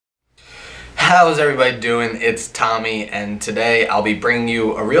How's everybody doing? It's Tommy, and today I'll be bringing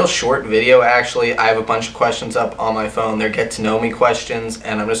you a real short video. Actually, I have a bunch of questions up on my phone. They're get to know me questions,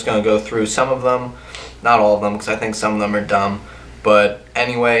 and I'm just going to go through some of them, not all of them, because I think some of them are dumb. But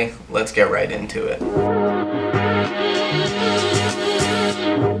anyway, let's get right into it.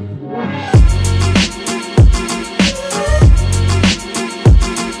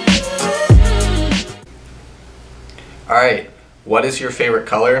 Alright, what is your favorite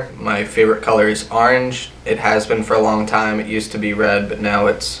color? My favorite color is orange. It has been for a long time. It used to be red, but now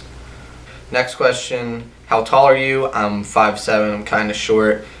it's... Next question, how tall are you? I'm 5'7", I'm kind of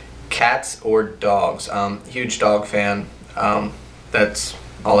short. Cats or dogs? Huge dog fan. That's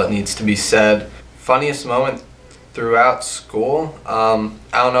all that needs to be said. Funniest moment throughout school? I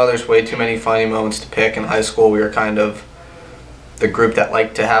don't know, there's way too many funny moments to pick. In high school, we were kind of the group that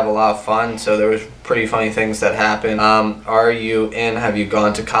liked to have a lot of fun, so there was pretty funny things that happened. Are you in? Have you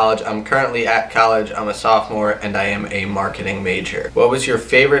gone to college? I'm currently at college. I'm a sophomore, and I am a marketing major. What was your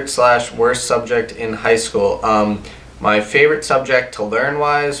favorite / worst subject in high school? My favorite subject to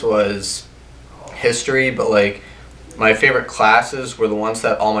learn-wise was history, but like my favorite classes were the ones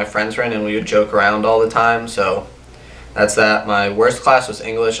that all my friends were in, and we would joke around all the time, so that's that. My worst class was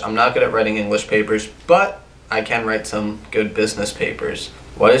English. I'm not good at writing English papers, but I can write some good business papers.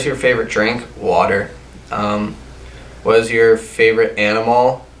 What is your favorite drink? Water. What is your favorite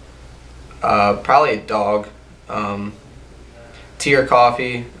animal? Probably a dog. Tea or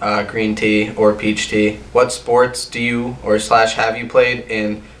coffee, green tea or peach tea. What sports do you / have you played?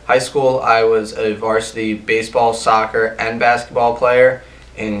 In high school, I was a varsity baseball, soccer, and basketball player.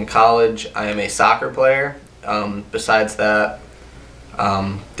 In college, I am a soccer player. Besides that,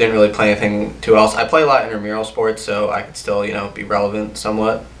 didn't really play anything too else. I play a lot of intramural sports, so I could still, be relevant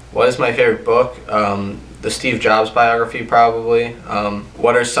somewhat. What is my favorite book? The Steve Jobs biography, probably. Who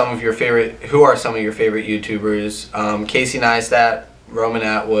are some of your favorite YouTubers? Casey Neistat, Roman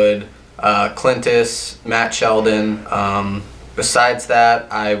Atwood, Clintus, Matt Sheldon. Besides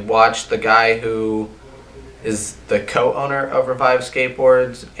that, I watched the guy who is the co-owner of Revive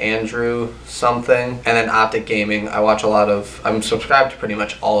Skateboards, Andrew something, and then Optic Gaming. I'm subscribed to pretty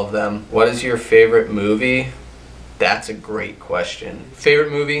much all of them. What is your favorite movie? That's a great question.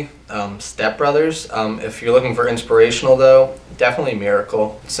 Favorite movie? Step Brothers. If you're looking for inspirational though, definitely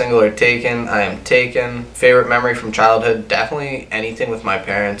Miracle. Single or Taken? I am Taken. Favorite memory from childhood? Definitely anything with my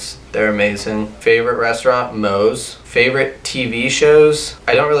parents. They're amazing. Favorite restaurant? Moe's. Favorite TV shows?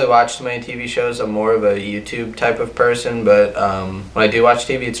 I don't really watch too many TV shows. I'm more of a YouTube type of person, but when I do watch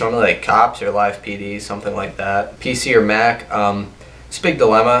TV, it's normally like Cops or Live PD, something like that. PC or Mac? It's a big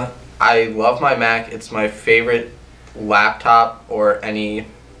dilemma. I love my Mac. It's my favorite laptop or any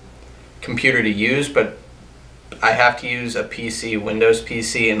computer to use, but I have to use a PC, Windows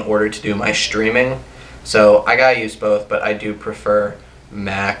PC, in order to do my streaming. So I gotta use both, but I do prefer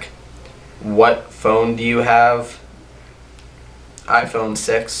Mac. What phone do you have? iPhone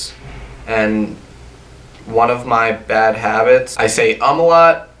 6. And one of my bad habits, I say a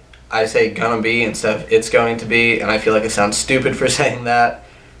lot. I say gonna be instead of it's going to be, and I feel like it sounds stupid for saying that.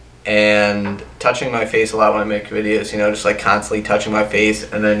 And touching my face a lot when I make videos, just like constantly touching my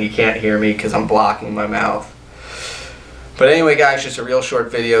face, and then you can't hear me because I'm blocking my mouth. But anyway guys, just a real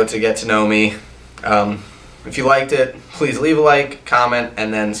short video to get to know me. If you liked it, please leave a like, comment,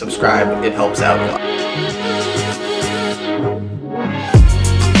 and then subscribe. It helps out a lot.